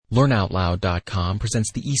LearnOutLoud.com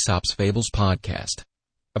presents the Aesop's Fables podcast.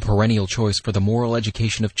 A perennial choice for the moral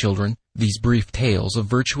education of children, these brief tales of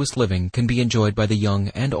virtuous living can be enjoyed by the young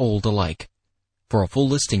and old alike. For a full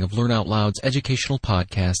listing of Learn Out Loud's educational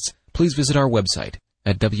podcasts, please visit our website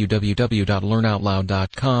at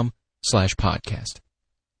www.learnoutloud.com/podcast.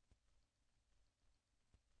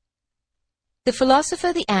 The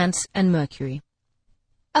Philosopher, the Ants, and Mercury.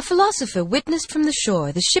 A philosopher witnessed from the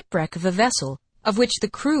shore the shipwreck of a vessel, of which the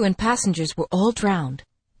crew and passengers were all drowned.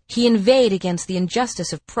 He inveighed against the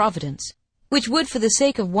injustice of Providence, which would, for the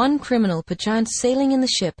sake of one criminal perchance sailing in the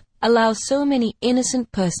ship, allow so many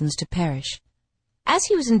innocent persons to perish. As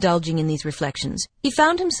he was indulging in these reflections, he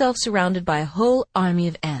found himself surrounded by a whole army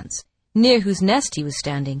of ants, near whose nest he was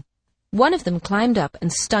standing. One of them climbed up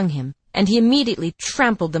and stung him, and he immediately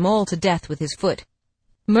trampled them all to death with his foot.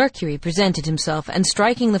 Mercury presented himself, and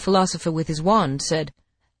striking the philosopher with his wand, said,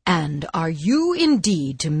 "And are you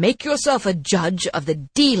indeed to make yourself a judge of the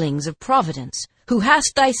dealings of Providence, who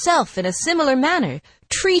hast thyself in a similar manner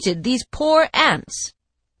treated these poor ants?"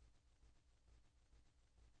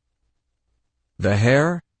 The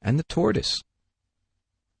Hare and the Tortoise.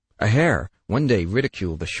 A hare one day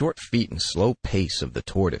ridiculed the short feet and slow pace of the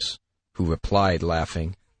tortoise, who replied,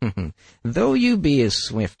 laughing, "Though you be as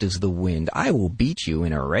swift as the wind, I will beat you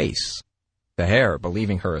in a race." The hare,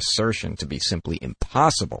 believing her assertion to be simply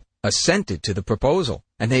impossible, assented to the proposal,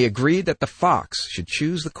 and they agreed that the fox should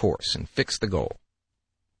choose the course and fix the goal.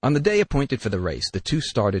 On the day appointed for the race, the two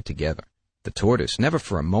started together. The tortoise never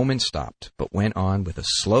for a moment stopped, but went on with a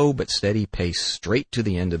slow but steady pace straight to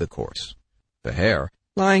the end of the course. The hare,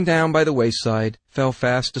 lying down by the wayside, fell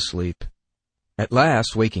fast asleep. At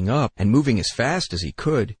last, waking up and moving as fast as he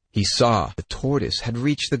could, he saw the tortoise had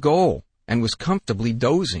reached the goal and was comfortably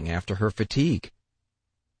dozing after her fatigue.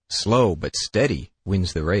 Slow but steady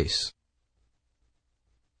wins the race.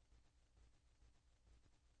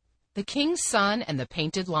 The King's Son and the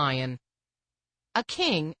Painted Lion. A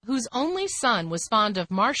king, whose only son was fond of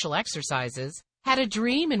martial exercises, had a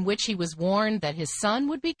dream in which he was warned that his son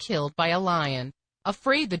would be killed by a lion.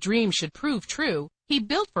 Afraid the dream should prove true, he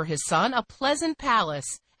built for his son a pleasant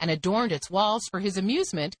palace and adorned its walls for his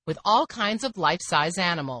amusement with all kinds of life-size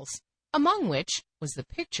animals, among which was the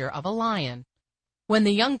picture of a lion. When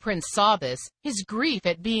the young prince saw this, his grief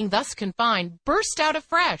at being thus confined burst out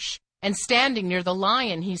afresh, and standing near the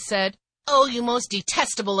lion, he said, "Oh, you most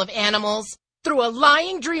detestable of animals! Through a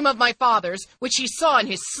lying dream of my father's, which he saw in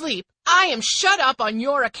his sleep, I am shut up on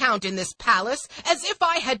your account in this palace, as if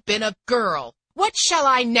I had been a girl. What shall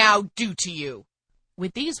I now do to you?"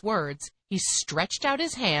 With these words, he stretched out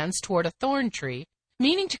his hands toward a thorn tree,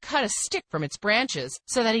 meaning to cut a stick from its branches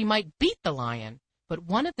so that he might beat the lion. But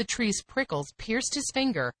one of the tree's prickles pierced his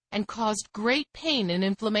finger and caused great pain and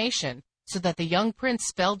inflammation, so that the young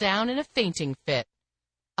prince fell down in a fainting fit.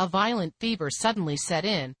 A violent fever suddenly set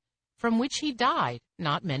in, from which he died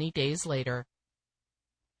not many days later.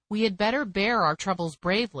 We had better bear our troubles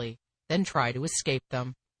bravely than try to escape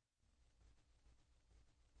them.